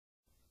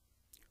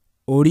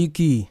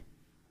oríkì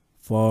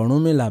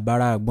fọ̀rúnmìlà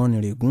bára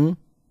àgbọnnìrègún.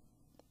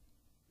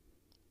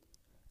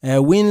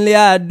 ẹ̀wí ńlẹ́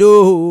àdó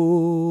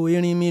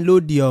erinmi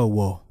lóde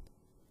ọ̀wọ̀,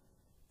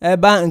 ẹ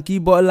bá ń kí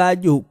Bọ́lá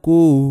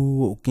jókòó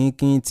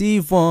òkìnkìn tí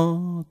fọ́n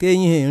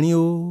kéyìn erin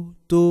ó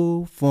tó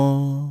fọ́n.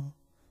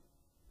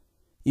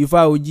 Ifá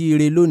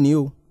ojíire lónìí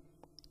o,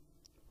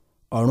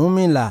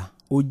 Ọ̀rúnmìlà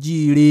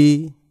ojíire.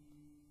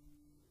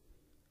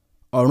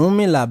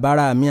 Ọ̀rúnmìlà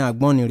bára mi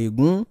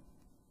àgbọnnìrègún,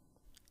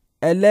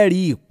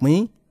 ẹlẹ́rìí ìpín.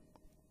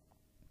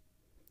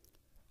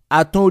 A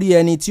tún rí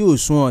ẹni tí ò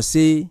sunwọ̀n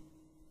ṣe.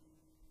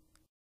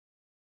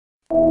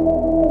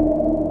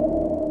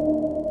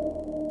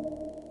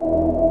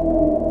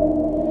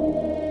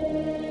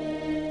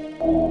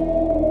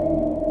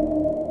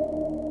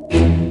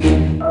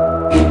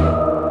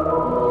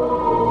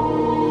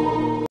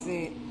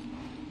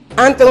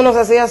 Antes uno se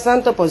hacía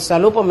santo por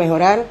salud, por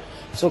mejorar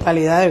su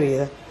calidad de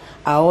vida.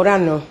 Ahora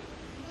no.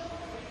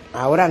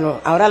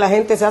 Ahora la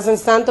gente se hacen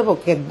santos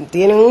porque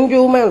tienen un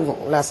yume,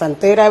 la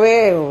santera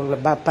ve, o el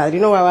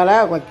padrino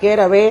babalá,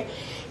 cualquiera ve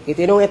que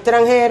tiene un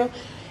extranjero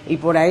y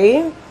por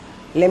ahí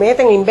le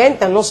meten,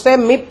 inventan, no sé,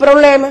 mil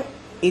problemas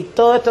y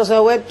todo esto se ha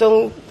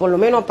vuelto, por lo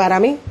menos para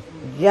mí,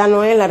 ya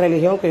no es la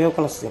religión que yo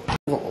conocí.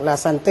 La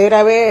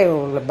santera ve,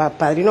 o el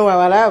padrino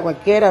babalá,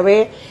 cualquiera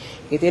ve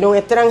que tiene un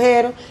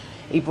extranjero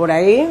y por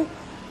ahí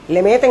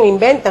le meten,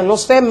 inventan, no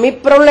sé, mil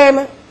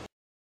problemas.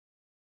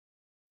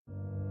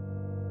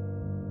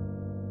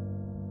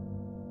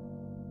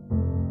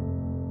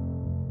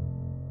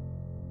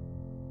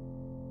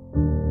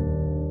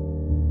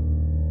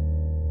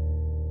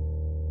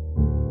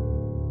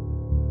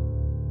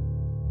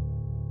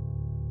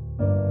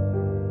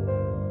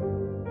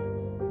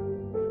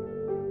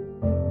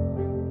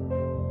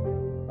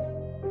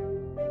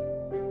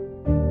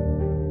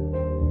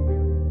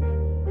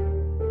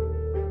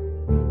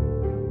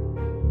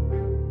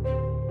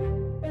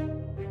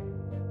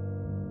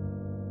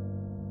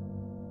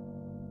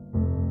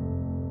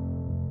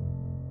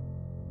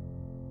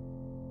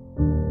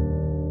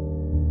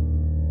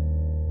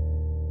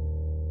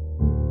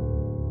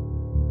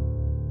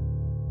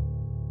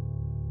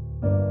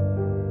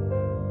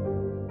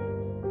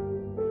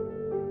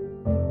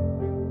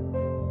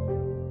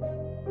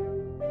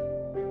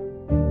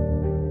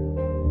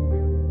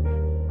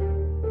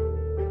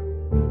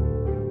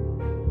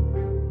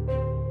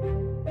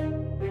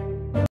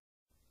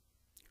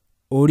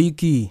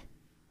 Oríkì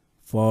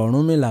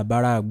fọ̀rúnmìlà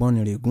bára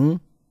àgbọnnìrègún.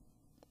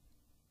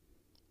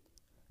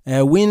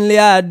 ẹ̀wí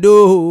ńlẹ́ àdó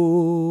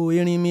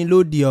erinmi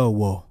lóde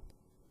ọ̀wọ̀,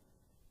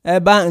 ẹ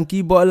bá ń kí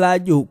Bọ́lá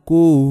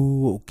jókòó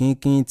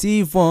òkìnkìn tí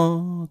fọ́n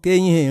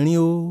kéyìn erin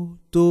ó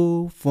tó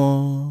fọ́n.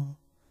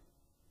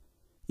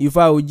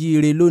 Ifá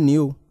ojíire lónìí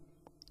o,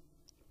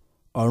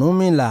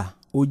 Ọ̀rúnmìlà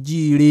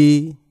ojíire.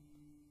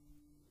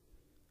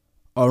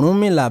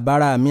 Ọ̀rúnmìlà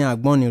bára mi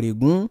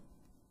àgbọnnìrègún,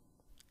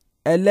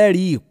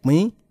 ẹlẹ́rìí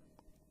ìpín.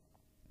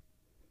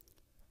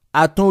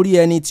 A tún rí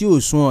ẹni tí ò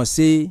sunwọ̀n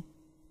ṣe.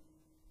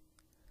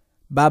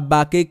 Bàbá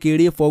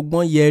kékeré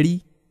fọgbọ́n yẹrí.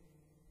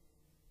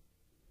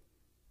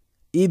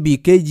 Ibì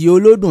kejì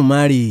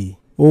Olódùmarè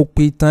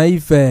òpìtàn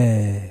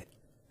Ifẹ̀.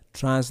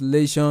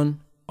 Translation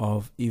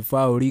of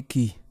Ifá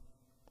oríkì.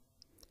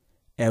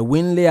 ẹ̀wí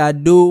ńlẹ́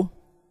àdó,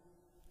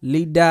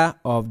 leader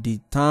of the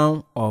town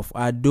of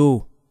Ado.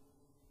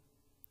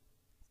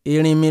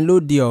 Erinmi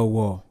lóde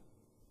ọ̀wọ̀,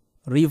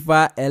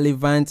 river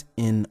elephant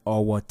in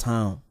Ọ̀wọ̀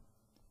town.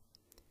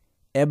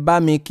 Ẹ bá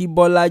mi kí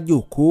Bọ́lá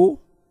jókòó.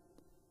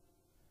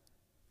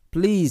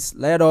 Please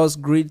let us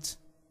greet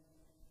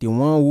the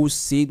one who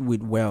sit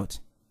with wealth.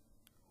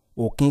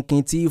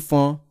 Òkìnkìn tí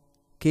fọ́n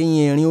kéyìn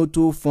erin ó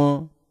tó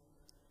fọ́n.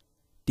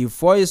 The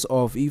voice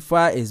of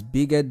Ifá is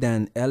bigger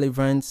than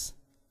elephant's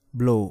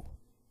blow.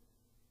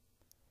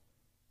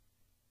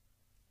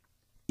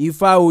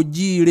 Ifá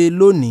ojíire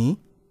lónìí.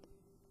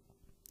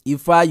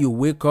 Ifá you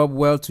wake up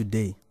well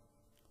today.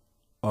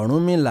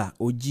 Ọ̀rúnmìlà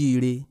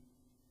ojíire.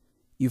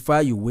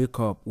 Ifá you wake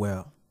up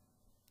well.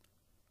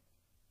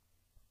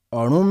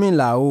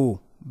 Ọ̀rúnmìlà o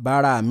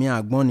bára mi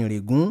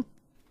àgbọnnìrègún.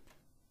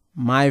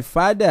 My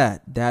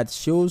father that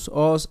shows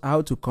us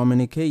how to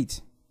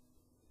communicate.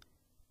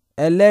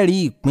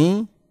 Ẹlẹ́rìí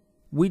ìpín,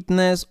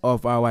 witness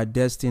of our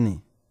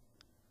destiny.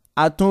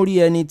 A tún rí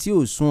ẹni tí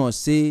ò sunwọ̀n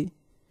ṣe,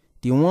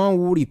 the one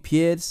who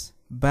repairs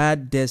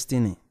bad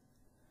destiny.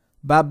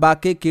 Bàbá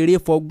kékeré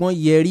fọgbọ́n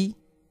yẹrí.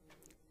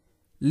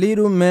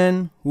 Little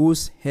man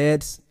whose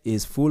head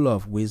is full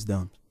of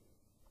wisdom.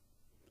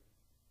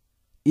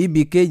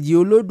 Ibì kejì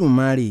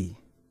Olódùmarè,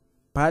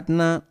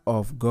 partner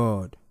of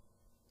God.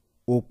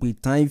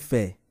 Òpìtàn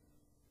Ifẹ̀,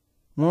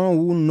 one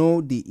who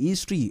know the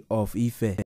history of Ifẹ̀.